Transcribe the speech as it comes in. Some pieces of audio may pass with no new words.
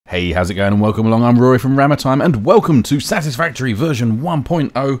Hey, how's it going and welcome along. I'm Rory from Ramatime and welcome to Satisfactory version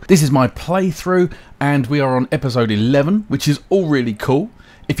 1.0. This is my playthrough and we are on episode 11, which is all really cool.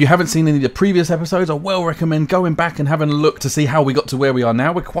 If you haven't seen any of the previous episodes, I well recommend going back and having a look to see how we got to where we are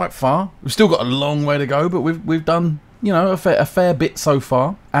now. We're quite far. We've still got a long way to go, but we've done, you know, a fair bit so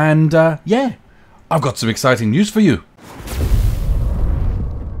far. And yeah, I've got some exciting news for you.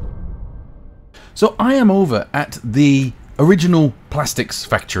 So I am over at the original plastics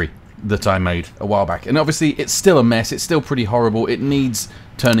factory that I made a while back, and obviously it's still a mess. It's still pretty horrible. It needs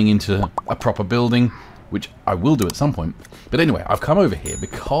turning into a proper building, which I will do at some point. But anyway, I've come over here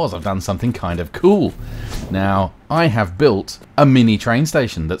because I've done something kind of cool. Now, I have built a mini train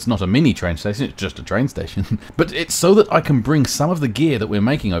station. That's not a mini train station, it's just a train station. But it's so that I can bring some of the gear that we're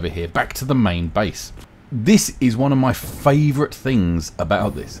making over here back to the main base. This is one of my favourite things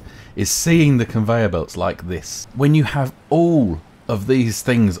about this, is seeing the conveyor belts like this. When you have all of these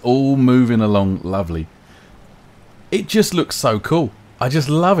things all moving along lovely, it just looks so cool. I just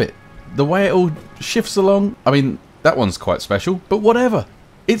love it. The way it all shifts along. I mean, that one's quite special, but whatever.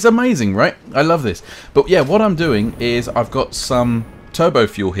 It's amazing, right? I love this. But yeah, what I'm doing is I've got some turbo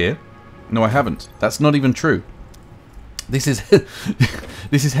fuel here. No, I haven't. That's not even true. This is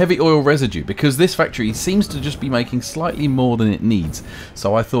this is heavy oil residue, because this factory seems to just be making slightly more than it needs.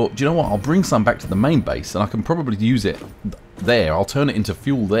 So I thought, do you know what? I'll bring some back to the main base, and I can probably use it there. I'll turn it into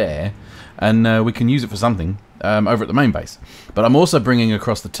fuel there, and we can use it for something over at the main base. But I'm also bringing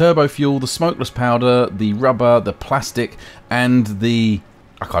across the turbo fuel, the smokeless powder, the rubber, the plastic, and the...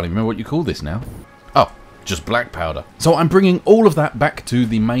 I can't even remember what you call this now. Oh, just black powder. So I'm bringing all of that back to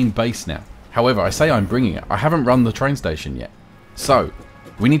the main base now. However, I say I'm bringing it. I haven't run the train station yet. So,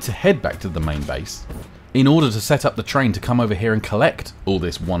 we need to head back to the main base in order to set up the train to come over here and collect all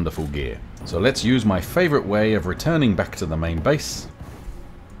this wonderful gear. So let's use my favourite way of returning back to the main base.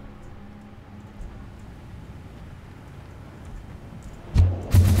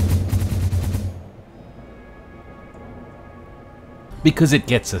 Because it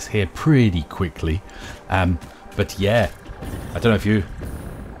gets us here pretty quickly. But yeah, I don't know if you...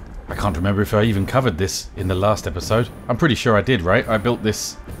 I can't remember if I even covered this in the last episode. I'm pretty sure I did, right? I built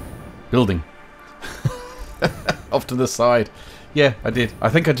this building off to the side. Yeah, I did. I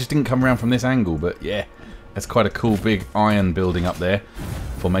think I just didn't come around from this angle, but yeah, that's quite a cool big iron building up there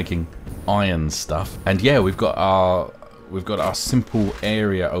for making iron stuff. And yeah, we've got our simple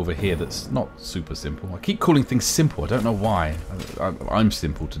area over here that's not super simple. I keep calling things simple. I don't know why. I'm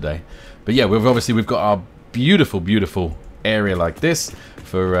simple today. But yeah, we've got our beautiful, beautiful area like this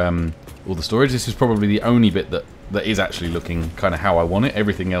for all the storage. This is probably the only bit that is actually looking kind of how I want it.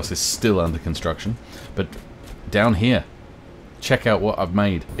 Everything else is still under construction. But down here, check out what I've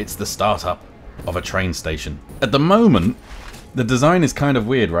made. It's the startup of a train station. At the moment, the design is kind of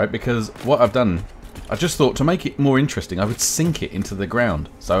weird, right? Because what I've done, I just thought to make it more interesting, I would sink it into the ground.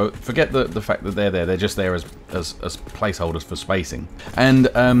 So forget the fact that they're there. They're just there as placeholders for spacing. And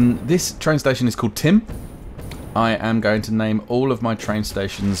this train station is called Tim. I am going to name all of my train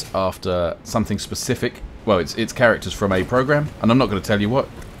stations after something specific. Well, it's characters from a program, and I'm not going to tell you what.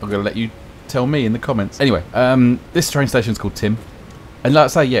 I'm going to let you tell me in the comments. Anyway, this train station is called Tim, and like I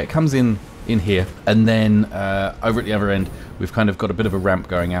say, yeah, it comes in here, and then over at the other end, we've kind of got a bit of a ramp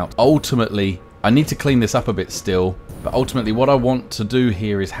going out. Ultimately, I need to clean this up a bit still, but ultimately what I want to do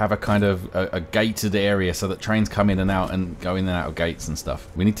here is have a kind of a gated area so that trains come in and out and go in and out of gates and stuff.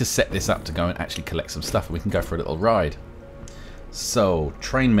 We need to set this up to go and actually collect some stuff, and we can go for a little ride. So,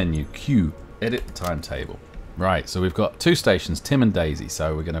 train menu, Q, edit timetable. Right, so we've got two stations, Tim and Daisy.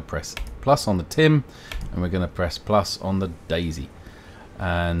 So we're going to press plus on the Tim, and we're going to press plus on the Daisy.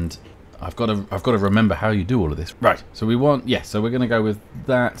 And I've got to remember how you do all of this. Right, so we want, yeah, so we're going to go with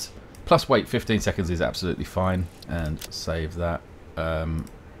that. Plus wait 15 seconds is absolutely fine, and save that.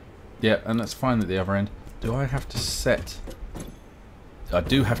 Yeah, and that's fine at the other end. Do I have to set... I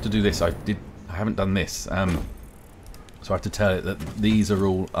do have to do this. I haven't done this. So I have to tell it that these are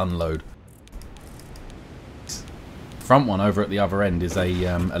all unload. Front one over at the other end is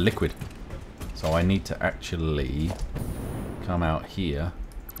a liquid. So I need to actually come out here.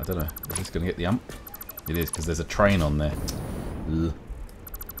 I don't know, is this going to get the ump? It is, because there's a train on there. Ugh.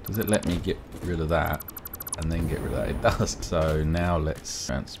 Does it let me get rid of that and then get rid of that? It does. So now let's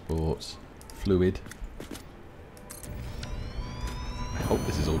transport fluid. I hope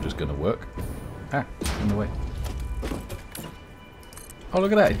this is all just going to work. Ah, in the way. Oh,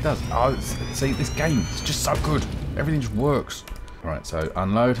 look at that. It does. Oh, see, this game is just so good. Everything just works. Right, so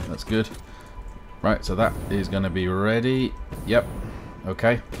unload. That's good. Right, so that is going to be ready. Yep.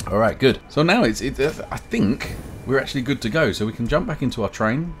 Okay. All right, good. So now it's I think we're actually good to go. So we can jump back into our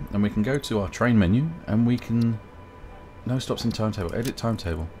train, and we can go to our train menu, and we can... No stops in timetable. Edit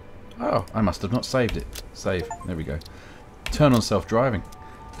timetable. Oh, I must have not saved it. Save. There we go. Turn on self-driving.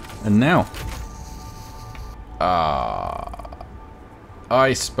 And now...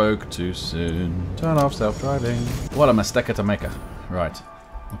 I spoke too soon. Turn off self-driving. What a mistake to make. Right.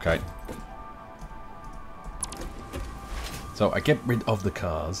 Okay. So I get rid of the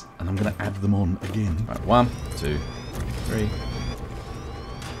cars, and I'm going to add them on again. Right, 1, 2, 3,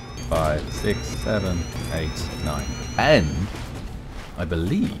 5, 6, 7, 8, 9. And I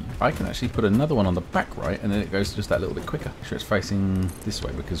believe I can actually put another one on the back right, and then it goes just that little bit quicker. Make sure it's facing this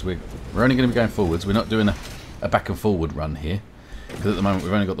way, because we're only going to be going forwards. We're not doing a back and forward run here, because at the moment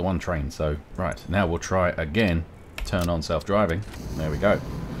we've only got the one train. So right, now we'll try again. Turn on self-driving. There we go.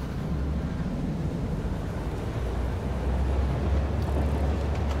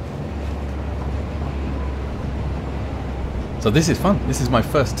 So this is fun. This is my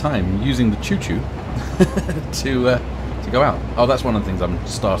first time using the choo-choo to go out. Oh, that's one of the things I'm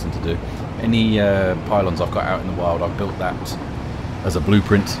starting to do. Any pylons I've got out in the wild, I've built that as a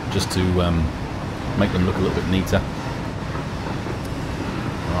blueprint just to make them look a little bit neater.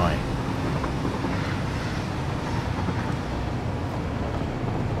 Right.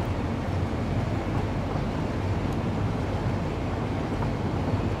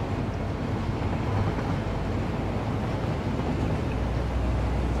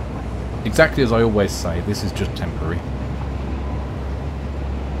 Exactly as I always say, this is just temporary.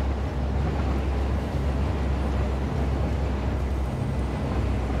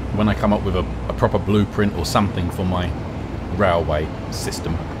 When I come up with a proper blueprint or something for my railway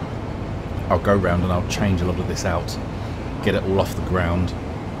system, I'll go around and I'll change a lot of this out, get it all off the ground.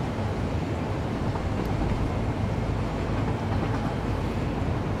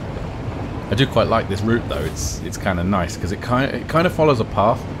 I do quite like this route though. It's kind of nice because it kind of follows a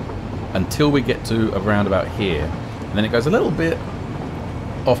path until we get to around about here, and then it goes a little bit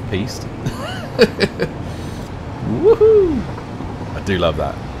off-piste. Woohoo! I do love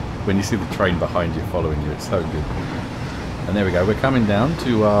that. When you see the train behind you following you, it's so good. And there we go. We're coming down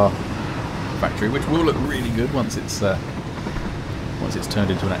to our factory, which will look really good once it's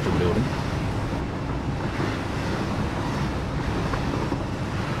turned into an actual building.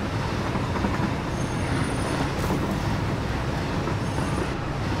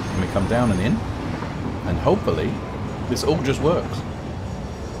 Come down and in, and hopefully this all just works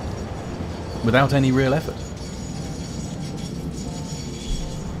without any real effort.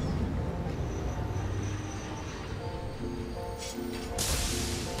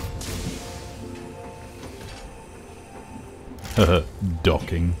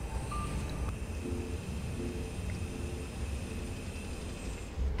 Docking.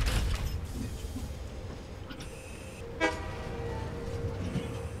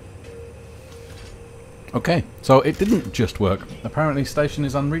 Okay, so it didn't just work. Apparently station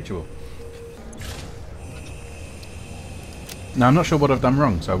is unreachable. Now I'm not sure what I've done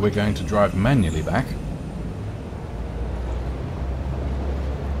wrong, so we're going to drive manually back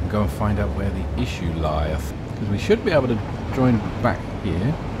and go and find out where the issue lieth. Because we should be able to join back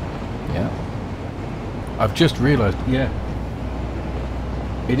here. Yeah. I've just realised, yeah,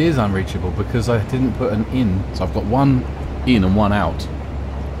 it is unreachable because I didn't put an in. So I've got one in and one out.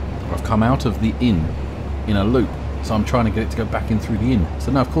 I've come out of the in a loop, so I'm trying to get it to go back in through the in. So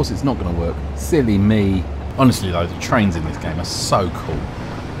no, of course it's not going to work. Silly me. Honestly though, the trains in this game are so cool.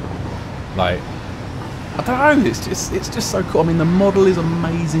 Like, I don't know, it's just so cool. I mean, the model is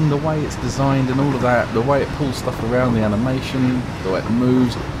amazing, the way it's designed and all of that, the way it pulls stuff around, the animation, the way it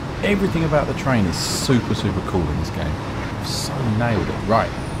moves, everything about the train is super, super cool in this game. I've so nailed it. Right.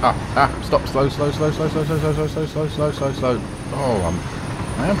 Stop. Slow. Oh,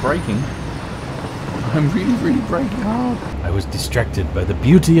 I am braking. I'm really, really braking hard. I was distracted by the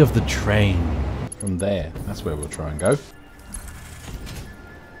beauty of the train. From there, that's where we'll try and go.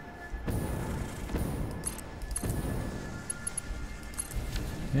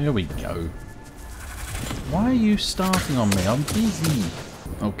 There we go. Why are you starting on me? I'm busy.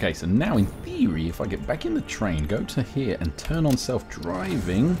 Okay, so now in theory, if I get back in the train, go to here and turn on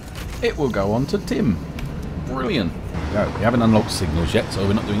self-driving, it will go on to Tim. Brilliant. There we go. We haven't unlocked signals yet, so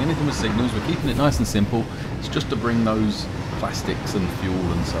we're not doing anything with signals. We're keeping it nice and simple. It's just to bring those plastics and fuel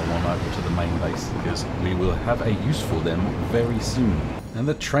and so on over to the main base, because we will have a use for them very soon. And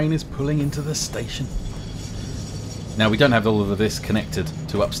the train is pulling into the station. Now, we don't have all of this connected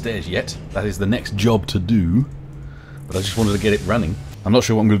to upstairs yet. That is the next job to do. But I just wanted to get it running. I'm not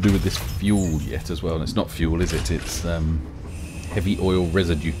sure what I'm going to do with this fuel yet as well. And it's not fuel, is it? It's heavy oil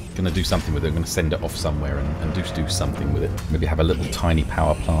residue. Going to do something with it. I'm going to send it off somewhere and do something with it. Maybe have a little tiny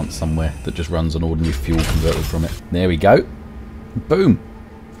power plant somewhere that just runs an ordinary fuel converter from it. There we go. Boom.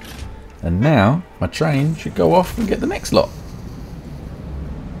 And now my train should go off and get the next lot.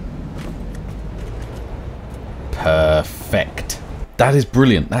 Perfect. That is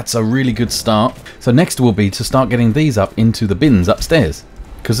brilliant. That's a really good start. So next will be to start getting these up into the bins upstairs.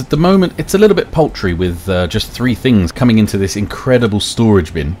 Because at the moment it's a little bit paltry with just 3 things coming into this incredible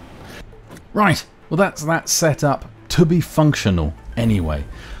storage bin. Right, well that's that set up to be functional anyway.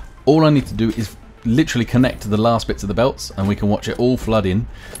 All I need to do is literally connect to the last bits of the belts and we can watch it all flood in.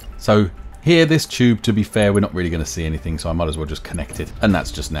 So here, this tube, to be fair, we're not really going to see anything, so I might as well just connect it. And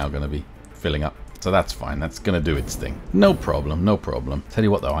that's just now going to be filling up. So that's fine, that's going to do its thing. No problem, no problem. Tell you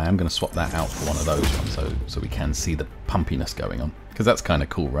what though, I am going to swap that out for one of those ones so we can see the pumpiness going on. Because that's kind of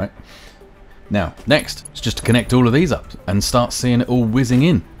cool, right? Now, next, it's just to connect all of these up and start seeing it all whizzing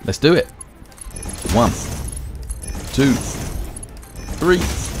in. Let's do it. 1, 2, 3,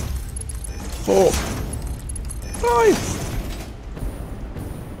 4, 5.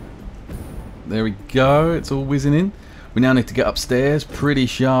 There we go, it's all whizzing in. We now need to get upstairs, pretty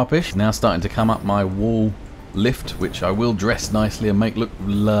sharpish. Now starting to come up my wall lift, which I will dress nicely and make look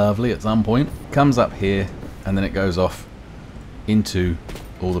lovely at some point. Comes up here, and then it goes off into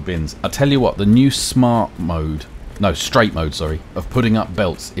all the bins. I tell you what, the new straight mode, sorry, of putting up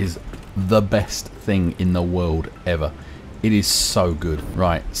belts is the best thing in the world ever. It is so good.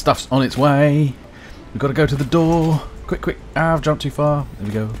 Right, stuff's on its way. We've got to go to the door. Quick, quick. Ah, I've jumped too far. There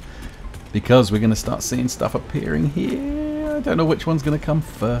we go. Because we're going to start seeing stuff appearing here. I don't know which one's going to come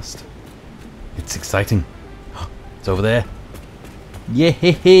first. It's exciting. It's over there.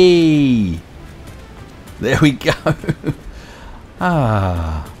 Yay! There we go.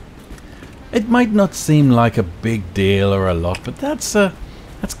 It might not seem like a big deal or a lot, but that's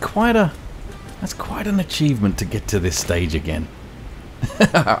quite an achievement to get to this stage again.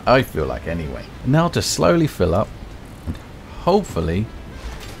 I feel like anyway. Now just slowly fill up, and hopefully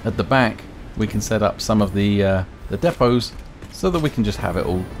at the back we can set up some of the depots so that we can just have it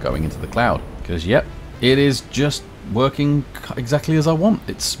all going into the cloud. Because yep, it is just working exactly as I want.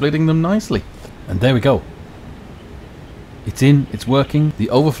 It's splitting them nicely, and there we go. It's in, it's working. The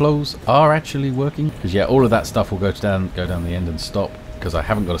overflows are actually working. Because yeah, all of that stuff will go down the end and stop. Because I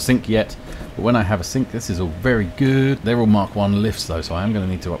haven't got a sink yet. But when I have a sink, this is all very good. They're all Mark 1 lifts though, so I am going to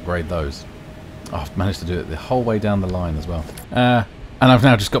need to upgrade those. Oh, I've managed to do it the whole way down the line as well. And I've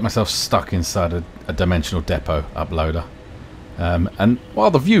now just got myself stuck inside a dimensional depot uploader. And while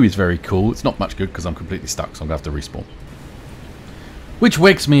the view is very cool, it's not much good because I'm completely stuck, so I'm going to have to respawn. Which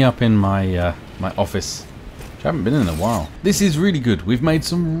wakes me up in my my office, which I haven't been in a while. This is really good. We've made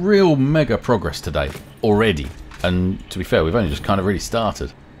some real mega progress today already. And to be fair, we've only just kind of really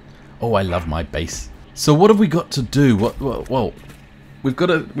started. Oh, I love my base. So what have we got to do? Well, we've got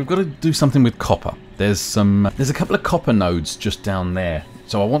to do something with copper. There's a couple of copper nodes just down there.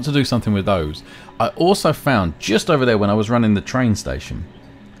 So I want to do something with those. I also found just over there when I was running the train station,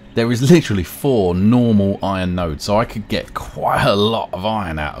 there is literally 4 normal iron nodes. So I could get quite a lot of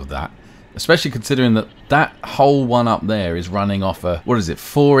iron out of that. Especially considering that that whole one up there is running off a,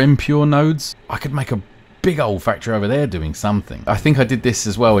 4 impure nodes? I could make a big old factory over there doing something. I think I did this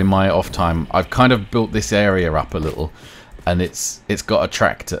as well in my off time. I've kind of built this area up a little, and it's got a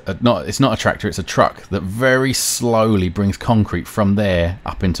tractor. It's not a tractor. It's a truck that very slowly brings concrete from there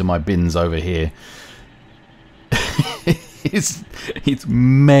up into my bins over here. It's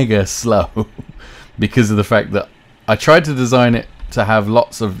mega slow because of the fact that I tried to design it to have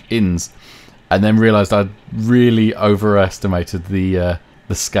lots of ins, and then realised I'd really overestimated the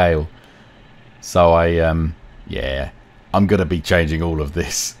scale. So yeah, I'm gonna be changing all of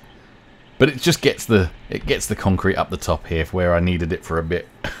this, but it just gets the concrete up the top here for where I needed it for a bit.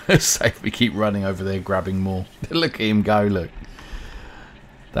 So if we keep running over there grabbing more, look at him go! Look,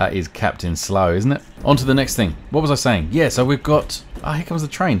 that is Captain Slow, isn't it? On to the next thing. What was I saying? Yeah, so we've got. Oh, here comes the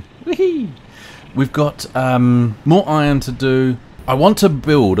train. Whee! We've got more iron to do. I want to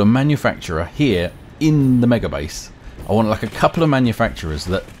build a manufacturer here in the mega base. I want like a couple of manufacturers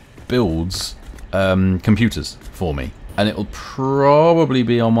that builds computers for me, and it'll probably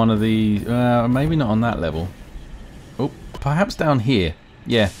be on one of the maybe not on that level. Oh, perhaps down here.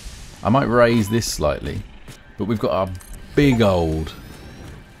 Yeah, I might raise this slightly, but we've got a big old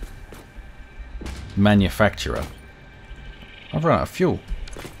manufacturer. I've run out of fuel.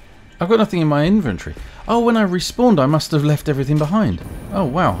 I've got nothing in my inventory. Oh, when I respawned I must have left everything behind. Oh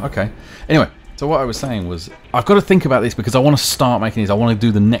wow, okay. Anyway, so what I was saying was I've got to think about this because I want to start making these. I want to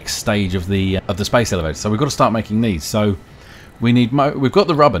do the next stage of the space elevator. So we've got to start making these. So we need we've got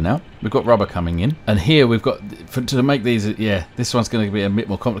the rubber now. We've got rubber coming in. And here we've got, to make these, yeah, this one's going to be a bit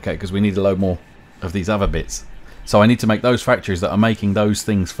more complicated because we need a load more of these other bits. So I need to make those factories that are making those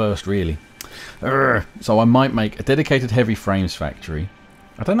things first, really. So I might make a dedicated heavy frames factory.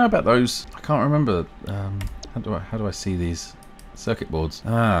 I don't know about those. I can't remember. How do I see these circuit boards?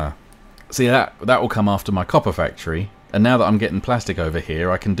 See, that will come after my copper factory. And now that I'm getting plastic over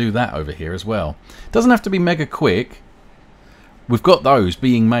here, I can do that over here as well. It doesn't have to be mega quick. We've got those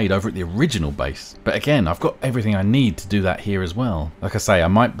being made over at the original base. But again, I've got everything I need to do that here as well. Like I say, I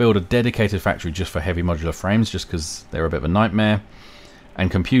might build a dedicated factory just for heavy modular frames, just because they're a bit of a nightmare. And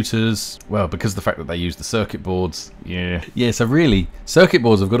computers, well, because of the fact that they use the circuit boards. Yeah, so really, circuit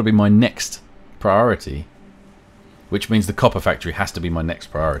boards have got to be my next priority. Which means the copper factory has to be my next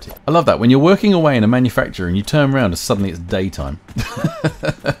priority. I love that. When you're working away in a manufacturer and you turn around and suddenly it's daytime.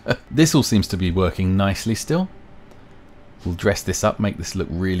 This all seems to be working nicely still. We'll dress this up, make this look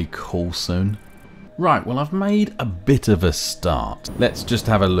really cool soon. Right, well, I've made a bit of a start. Let's just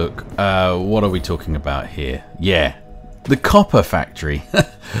have a look. What are we talking about here? Yeah, the copper factory.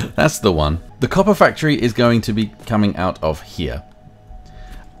 That's the one. The copper factory is going to be coming out of here.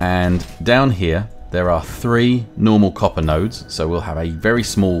 And down here, there are 3 normal copper nodes. So we'll have a very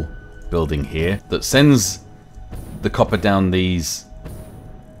small building here that sends the copper down these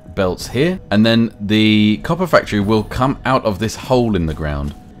belts here, and then the copper factory will come out of this hole in the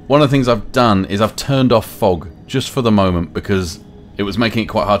ground. One of the things I've done is I've turned off fog just for the moment because it was making it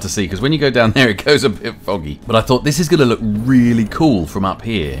quite hard to see, because when you go down there it goes a bit foggy. But I thought this is going to look really cool from up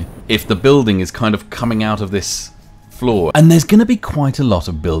here if the building is kind of coming out of this floor. And there's going to be quite a lot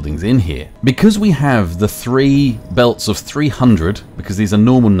of buildings in here because we have the 3 belts of 300, because these are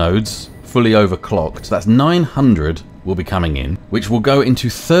normal nodes fully overclocked. So that's 900 will be coming in, which will go into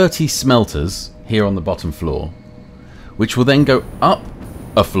 30 smelters here on the bottom floor, which will then go up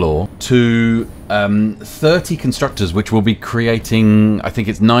a floor to 30 constructors, which will be creating, I think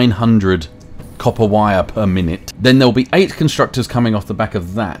it's 900 copper wire per minute. Then there'll be 8 constructors coming off the back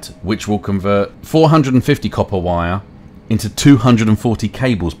of that, which will convert 450 copper wire into 240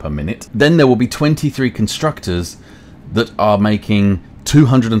 cables per minute. Then there will be 23 constructors that are making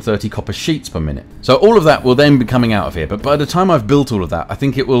 230 copper sheets per minute. So all of that will then be coming out of here. But by the time I've built all of that, I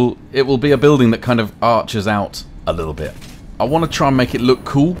think it will be a building that kind of arches out a little bit. I want to try and make it look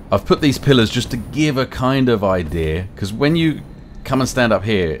cool. I've put these pillars just to give a kind of idea, because when you come and stand up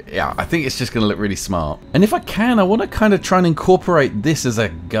here, yeah, I think it's just going to look really smart. And if I can, I want to kind of try and incorporate this as a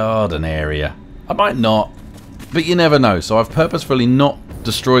garden area. I might not, but you never know. So I've purposefully not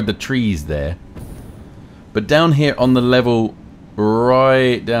destroyed the trees there. But down here on the level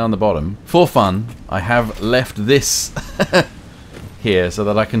right down the bottom, for fun, I have left this here so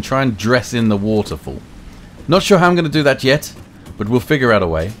that I can try and dress in the waterfall. Not sure how I'm going to do that yet, but we'll figure out a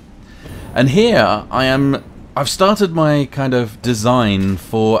way. And here I've started my kind of design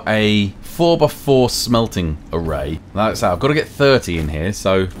for a 4x4 smelting array. Like I say, I've got to get 30 in here,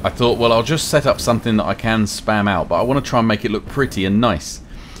 so I thought, well, I'll just set up something that I can spam out, but I want to try and make it look pretty and nice.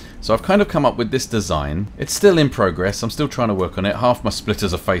 So I've kind of come up with this design. It's still in progress. I'm still trying to work on it. Half my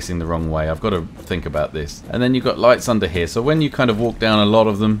splitters are facing the wrong way. I've got to think about this. And then you've got lights under here. So when you kind of walk down a lot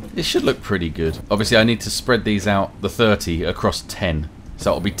of them, it should look pretty good. Obviously, I need to spread these out, the 30, across 10. So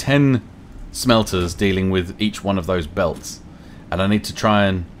it'll be 10 smelters dealing with each one of those belts. And I need to try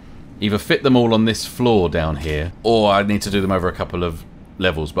and either fit them all on this floor down here, or I need to do them over a couple of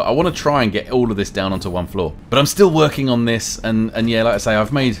levels. But I want to try and get all of this down onto one floor. But I'm still working on this, and yeah, like I say,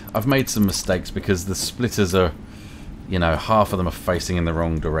 I've made some mistakes because the splitters are, you know, half of them are facing in the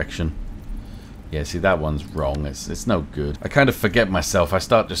wrong direction. Yeah, see, that one's wrong. It's no good. I kind of forget myself. I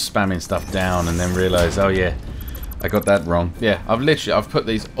start just spamming stuff down and then realize, oh yeah, I got that wrong. Yeah, I've put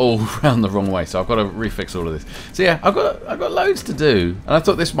these all around the wrong way, so I've got to refix all of this. So yeah, I've got loads to do, and I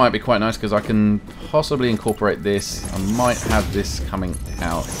thought this might be quite nice because I can possibly incorporate this. I might have this coming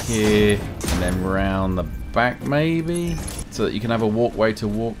out here and then round the back maybe, so that you can have a walkway to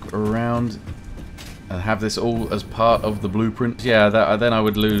walk around and have this all as part of the blueprint. Yeah, then I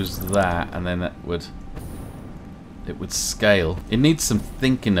would lose that, and then it would scale. It needs some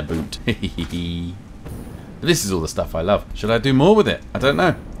thinking about. This is all the stuff I love. Should I do more with it? I don't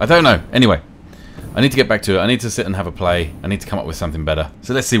know. Anyway, I need to get back to it. I need to sit and have a play. I need to come up with something better.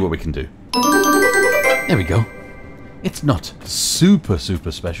 So let's see what we can do. There we go. It's not super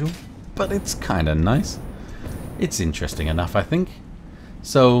special, but it's kind of nice. It's interesting enough, I think.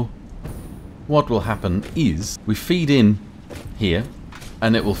 So what will happen is we feed in here,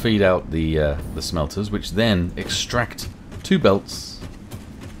 and it will feed out the smelters, which then extract 2 belts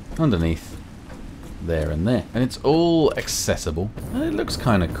underneath there and there. And it's all accessible. And it looks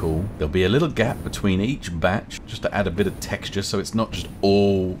kind of cool. There'll be a little gap between each batch just to add a bit of texture so it's not just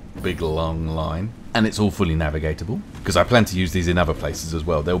all big long line. And it's all fully navigatable. Because I plan to use these in other places as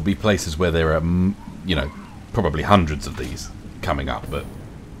well. There will be places where there are, you know, probably hundreds of these coming up. But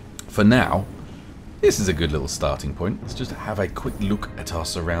for now, this is a good little starting point. Let's just have a quick look at our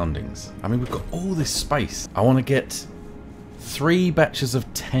surroundings. I mean, we've got all this space. I want to get 3 batches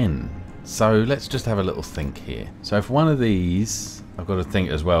of 10. So let's just have a little think here. So if one of these, I've got to think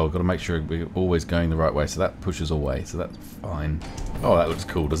as well. I've got to make sure we're always going the right way. So that pushes away. So that's fine. Oh, that looks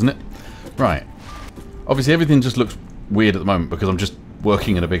cool, doesn't it? Right. Obviously, everything just looks weird at the moment because I'm just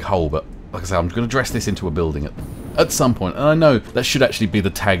working in a big hole. But like I said, I'm going to dress this into a building at some point. And I know that should actually be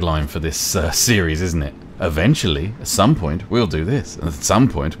the tagline for this series, isn't it? Eventually, at some point, we'll do this. And at some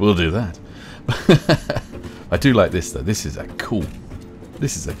point, we'll do that. I do like this, though. This is a cool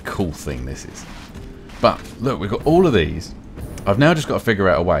thing, this is. But, look, we've got all of these. I've now just got to figure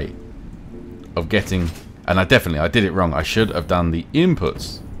out a way of getting... And I did it wrong. I should have done the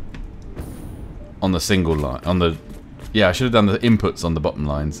inputs on the single line. I should have done the inputs on the bottom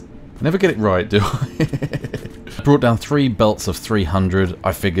lines. I never get it right, do I? I brought down 3 belts of 300.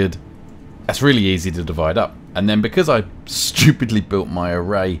 I figured that's really easy to divide up. And then because I stupidly built my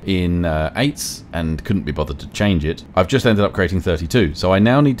array in 8s and couldn't be bothered to change it, I've just ended up creating 32. So I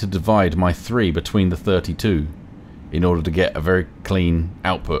now need to divide my 3 between the 32 in order to get a very clean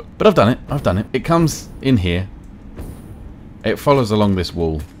output. But I've done it. It comes in here. It follows along this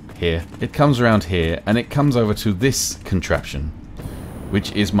wall here. It comes around here and it comes over to this contraption,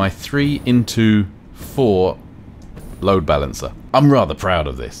 which is my 3x4 load balancer. I'm rather proud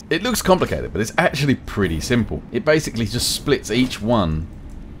of this. It looks complicated, but it's actually pretty simple. It basically just splits each one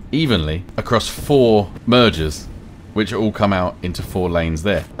evenly across 4 mergers, which all come out into 4 lanes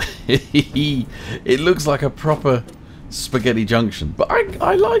there. It looks like a proper spaghetti junction, but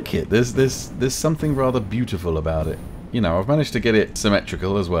I like it. There's something rather beautiful about it. You know, I've managed to get it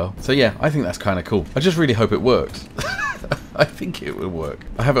symmetrical as well. So yeah, I think that's kind of cool. I just really hope it works. I think it will work.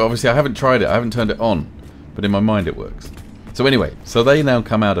 I haven't tried it. I haven't turned it on, but in my mind it works. So anyway, so they now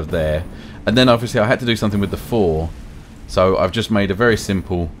come out of there, and then obviously I had to do something with the 4. So I've just made a very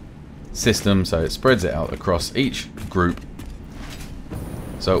simple system, so it spreads it out across each group.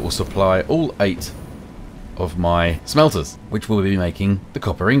 So it will supply all 8 of my smelters, which will be making the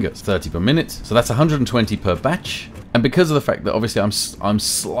copper ingots, 30 per minute. So that's 120 per batch. And because of the fact that obviously I'm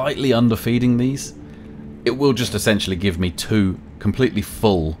slightly underfeeding these, it will just essentially give me 2 completely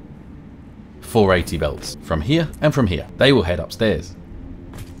full 480 belts from here and from here. They will head upstairs,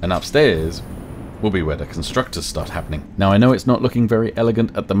 and upstairs will be where the constructors start happening. Now I know it's not looking very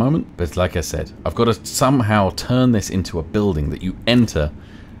elegant at the moment, but like I said, I've got to somehow turn this into a building that you enter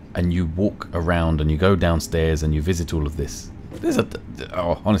and you walk around and you go downstairs and you visit all of this.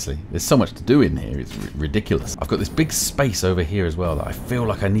 Honestly, there's so much to do in here. It's ridiculous. I've got this big space over here as well that I feel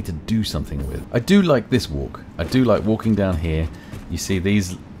like I need to do something with. I do like this walk. I do like walking down here. You see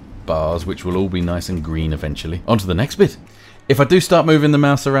these bars, which will all be nice and green eventually. On to the next bit. If I do start moving the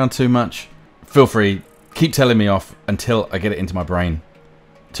mouse around too much, feel free. Keep telling me off until I get it into my brain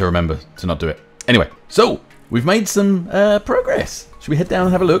to remember to not do it. Anyway, so we've made some progress. Should we head down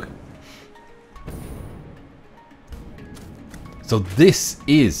and have a look? So this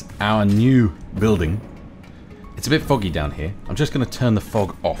is our new building. It's a bit foggy down here. I'm just going to turn the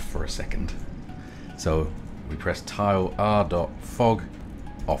fog off for a second. So we press tile R.fog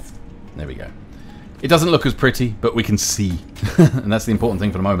off. There we go. It doesn't look as pretty, but we can see. And that's the important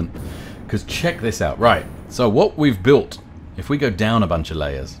thing for the moment. Because check this out. Right. So what we've built, if we go down a bunch of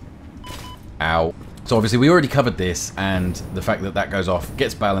layers. Ow. So obviously we already covered this, and the fact that that goes off,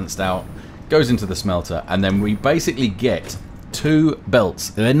 gets balanced out, goes into the smelter, and then we basically get 2 belts.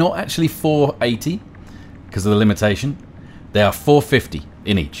 They're not actually 480 because of the limitation. They are 450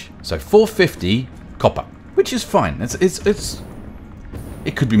 in each. So 450 copper, which is fine.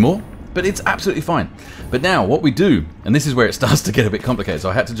 It could be more, but it's absolutely fine. But now what we do, and this is where it starts to get a bit complicated, so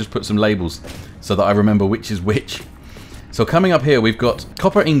I had to just put some labels so that I remember which is which. So coming up here, we've got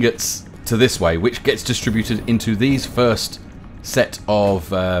copper ingots to this way, which gets distributed into these first set of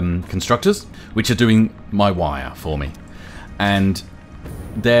constructors, which are doing my wire for me. And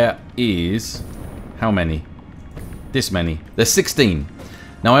there is, how many? This many. There's 16.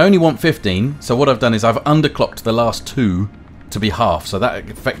 Now I only want 15, so what I've done is I've underclocked the last 2 to be half, so that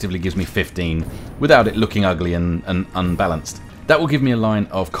effectively gives me 15 without it looking ugly and unbalanced. That will give me a line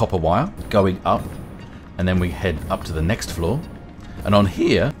of copper wire going up, and then we head up to the next floor. And on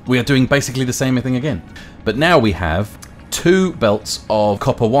here, we are doing basically the same thing again. But now we have 2 belts of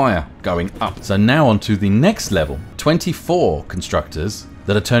copper wire going up. So now on to the next level. 24 constructors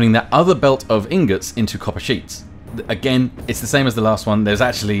that are turning that other belt of ingots into copper sheets. Again, it's the same as the last one. There's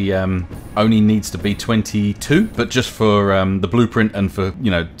actually only needs to be 22, but just for the blueprint and for, you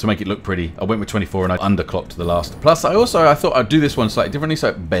know, to make it look pretty, I went with 24 and I underclocked the last. Plus, I thought I'd do this one slightly differently so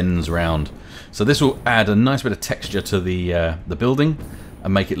it bends round. So this will add a nice bit of texture to the building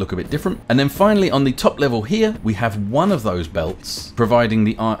and make it look a bit different. And then finally on the top level here, we have one of those belts providing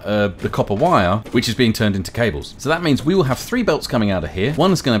the copper wire, which is being turned into cables. So that means we will have 3 belts coming out of here.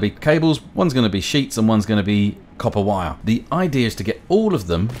 One's going to be cables, one's going to be sheets, and one's going to be copper wire. The idea is to get all of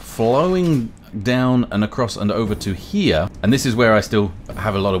them flowing down and across and over to here. And this is where I still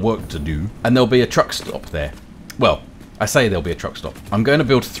have a lot of work to do. And there'll be a truck stop there. Well, I say there'll be a truck stop. I'm going to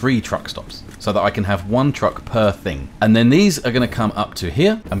build 3 truck stops so that I can have 1 truck per thing. And then these are going to come up to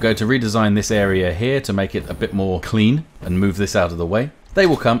here. I'm going to redesign this area here to make it a bit more clean and move this out of the way. They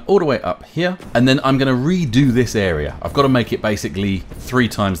will come all the way up here. And then I'm going to redo this area. I've got to make it basically 3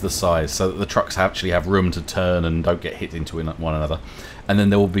 times the size so that the trucks actually have room to turn and don't get hit into one another. And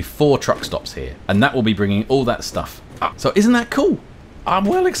then there will be 4 truck stops here. And that will be bringing all that stuff up. So isn't that cool? I'm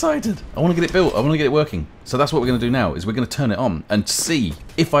well excited. I want to get it built. I want to get it working. So that's what we're going to do now, is we're going to turn it on and see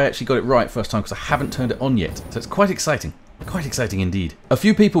if I actually got it right first time, because I haven't turned it on yet. So it's quite exciting. Quite exciting indeed. A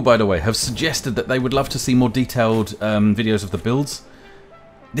few people, by the way, have suggested that they would love to see more detailed videos of the builds.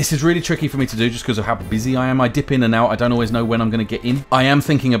 This is really tricky for me to do just because of how busy I am. I dip in and out. I don't always know when I'm going to get in. I am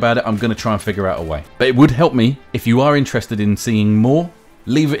thinking about it. I'm going to try and figure out a way. But it would help me if you are interested in seeing more.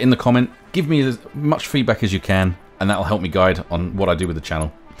 Leave it in the comment. Give me as much feedback as you can. And that'll help me guide on what I do with the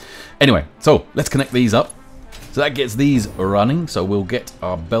channel. Anyway, so let's connect these up. So that gets these running. So we'll get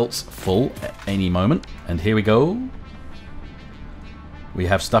our belts full at any moment. And here we go. We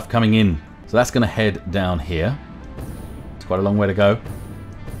have stuff coming in. So that's going to head down here. It's quite a long way to go.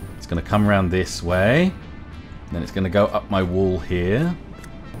 It's going to come around this way. Then it's going to go up my wall here.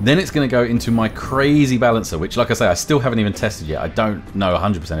 Then it's going to go into my crazy balancer, which, like I say, I still haven't even tested yet. I don't know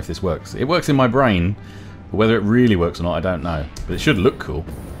 100% if this works. It works in my brain. Whether it really works or not, I don't know. But it should look cool.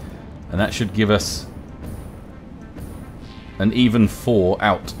 And that should give us an even 4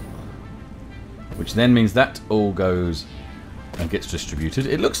 out. Which then means that all goes and gets distributed.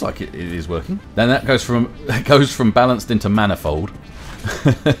 It looks like it is working. Then that goes from balanced into manifold.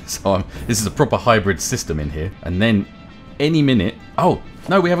 So this is a proper hybrid system in here. And then any minute... Oh,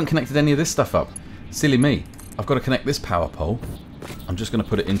 no, we haven't connected any of this stuff up. Silly me. I've got to connect this power pole. I'm just going to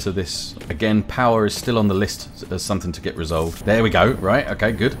put it into this. Again, power is still on the list as something to get resolved. There we go. Right,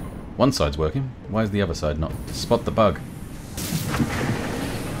 okay, good. One side's working. Why is the other side not? Spot the bug.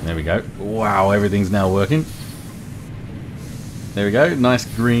 There we go. Wow, everything's now working. There we go. Nice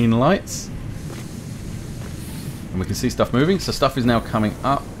green lights. And we can see stuff moving. So stuff is now coming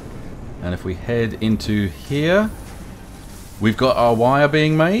up. And if we head into here, we've got our wire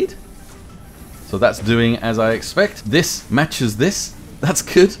being made. So that's doing as I expect. This matches this. That's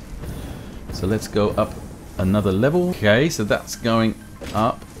good. So let's go up another level. Okay, so that's going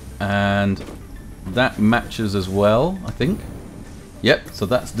up. And that matches as well, I think. Yep, so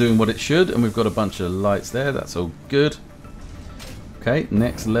that's doing what it should. And we've got a bunch of lights there. That's all good. Okay,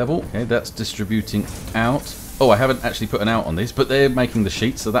 next level. Okay, that's distributing out. Oh, I haven't actually put an out on these, but they're making the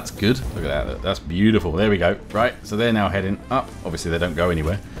sheets, so that's good. Look at that. That's beautiful. There we go. Right, so they're now heading up. Obviously, they don't go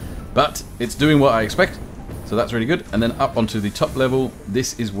anywhere. But it's doing what I expect, so that's really good. And then up onto the top level,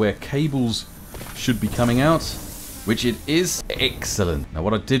 this is where cables should be coming out, which it is. Excellent. Now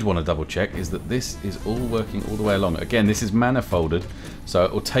what I did want to double check is that this is all working all the way along. Again, this is manifolded, so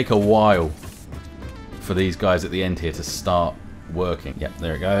it will take a while for these guys at the end here to start working. Yep,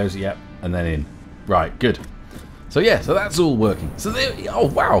 there it goes. Yep, and then in. Right, good. So yeah, so that's all working. So there, oh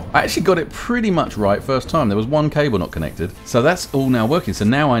wow, I actually got it pretty much right first time. There was one cable not connected. So that's all now working. So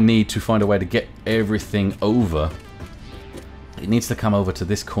now I need to find a way to get everything over. It needs to come over to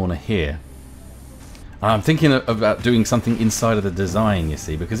this corner here. I'm thinking about doing something inside of the design, you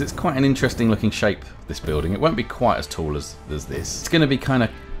see, because it's quite an interesting looking shape, this building. It won't be quite as tall as this. It's going to be kind of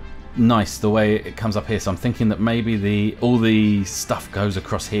nice the way it comes up here, so I'm thinking that maybe all the stuff goes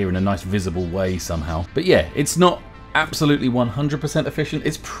across here in a nice visible way somehow. But yeah, it's not absolutely 100% efficient.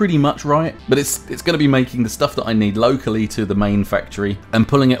 It's pretty much right, but it's going to be making the stuff that I need locally to the main factory and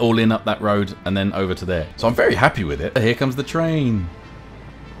pulling it all in up that road and then over to there. So I'm very happy with it. Here comes the train.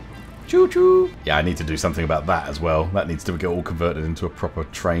 Choo choo. Yeah, I need to do something about that as well. That needs to get all converted into a proper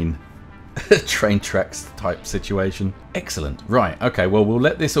train train tracks type situation. Excellent. Right, okay, well, we'll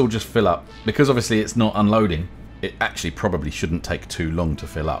let this all just fill up because obviously it's not unloading. it actually probably shouldn't take too long to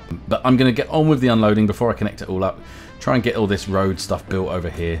fill up. But I'm going to get on with the unloading before I connect it all up. Try and get all this road stuff built over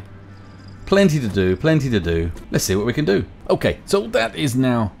here. Plenty to do, plenty to do. Let's see what we can do. Okay, so that is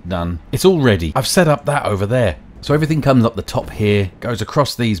now done. It's all ready. I've set up that over there. So everything comes up the top here, goes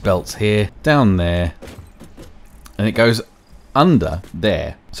across these belts here, down there, and it goes under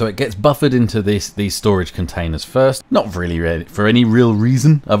there. So it gets buffered into these storage containers first. Not really for any real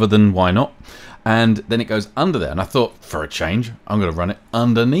reason other than why not. And then it goes under there. And I thought, for a change, I'm going to run it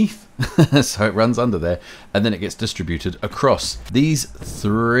underneath. So it runs under there. And then it gets distributed across these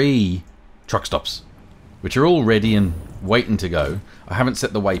 3 truck stops, which are all ready and waiting to go. I haven't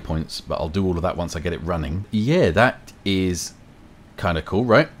set the waypoints, but I'll do all of that once I get it running. Yeah, that is kind of cool,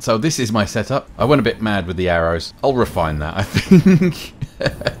 right? So this is my setup. I went a bit mad with the arrows. I'll refine that, I think.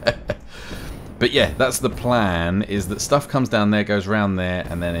 But yeah, that's the plan, is that stuff comes down there, goes round there,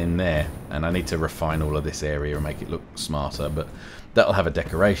 and then in there. And I need to refine all of this area and make it look smarter. But that'll have a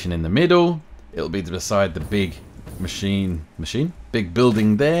decoration in the middle. It'll be beside the big big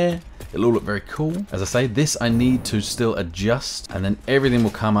building there. It'll all look very cool. As I say, this I need to still adjust, and then everything will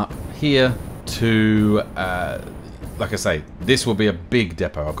come up here to, like I say, this will be a big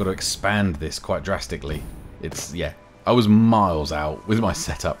depot. I've got to expand this quite drastically. It's, yeah, I was miles out with my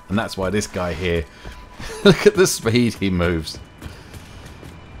setup, and that's why this guy here, look at the speed he moves.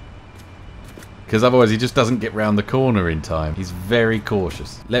 Because otherwise he just doesn't get round the corner in time. He's very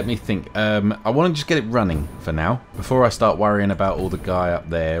cautious. Let me think. I want to just get it running for now, before I start worrying about all the guy up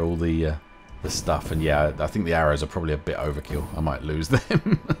there, all the stuff. And yeah, I think the arrows are probably a bit overkill. I might lose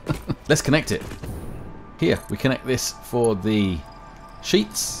them. Let's connect it. Here, we connect this for the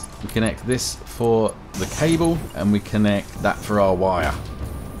sheets. We connect this for the cable, and we connect that for our wire.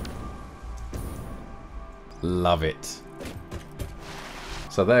 Love it.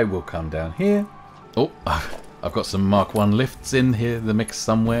 So they will come down here. Oh, I've got some Mark 1 lifts in here, the mix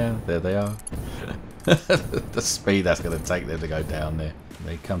somewhere. There they are. The speed that's going to take them to go down there.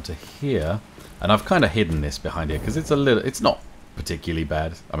 They come to here, and I've kind of hidden this behind here because it's not particularly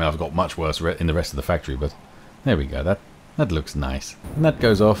bad. I mean, I've got much worse in the rest of the factory, but there we go. That looks nice. And that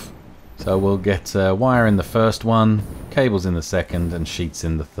goes off. So we'll get wire in the first one, cables in the second, and sheets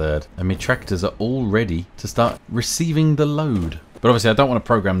in the third. And my tractors are all ready to start receiving the load. But obviously I don't want to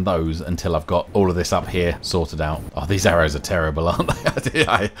program those until I've got all of this up here sorted out. Oh, these arrows are terrible, aren't they?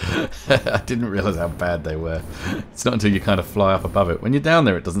 I didn't realise how bad they were. It's not until you kind of fly up above it. When you're down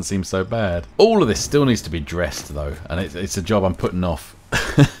there, it doesn't seem so bad. All of this still needs to be dressed, though, and it's a job I'm putting off.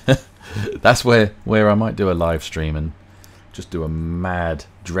 That's where I might do a live stream and just do a mad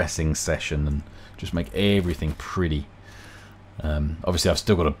dressing session and just make everything pretty. Obviously, I've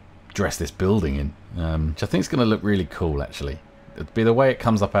still got to dress this building in, which I think is going to look really cool, actually. It'd be the way it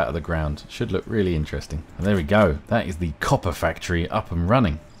comes up out of the ground. Should look really interesting. And there we go. That is the copper factory up and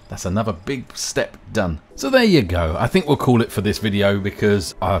running. That's another big step done. So there you go. I think we'll call it for this video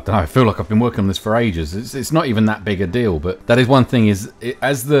because I don't know, I feel like I've been working on this for ages. It's not even that big a deal, but that is one thing, is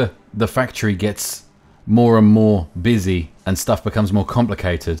as the factory gets more and more busy and stuff becomes more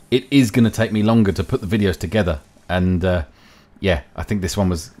complicated, it is going to take me longer to put the videos together. And yeah, I think this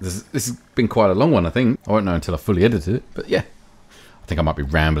has been quite a long one, I think. I won't know until I fully edited it, but yeah. I think I might be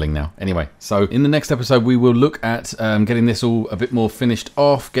rambling now. Anyway, so in the next episode, we will look at getting this all a bit more finished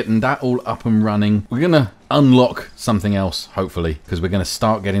off, getting that all up and running. We're going to unlock something else, hopefully, because we're going to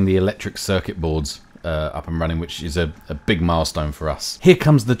start getting the electric circuit boards up and running, which is a big milestone for us. Here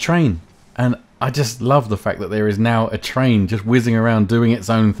comes the train. And I just love the fact that there is now a train just whizzing around doing its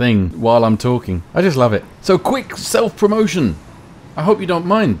own thing while I'm talking. I just love it. So quick self-promotion. I hope you don't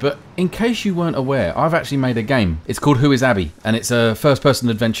mind, but in case you weren't aware, I've actually made a game. It's called Who is Abby? And it's a first-person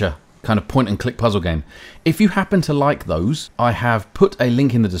adventure, kind of point-and-click puzzle game. If you happen to like those, I have put a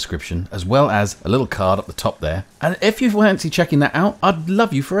link in the description, as well as a little card up the top there. And if you fancy checking that out, I'd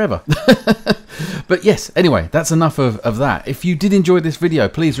love you forever. But yes, anyway, that's enough of that. If you did enjoy this video,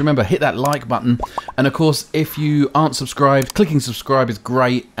 please remember, hit that like button. And of course, if you aren't subscribed, clicking subscribe is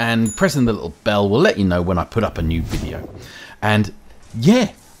great. And pressing the little bell will let you know when I put up a new video. And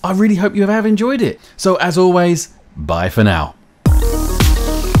yeah, I really hope you have enjoyed it. So as always, bye for now.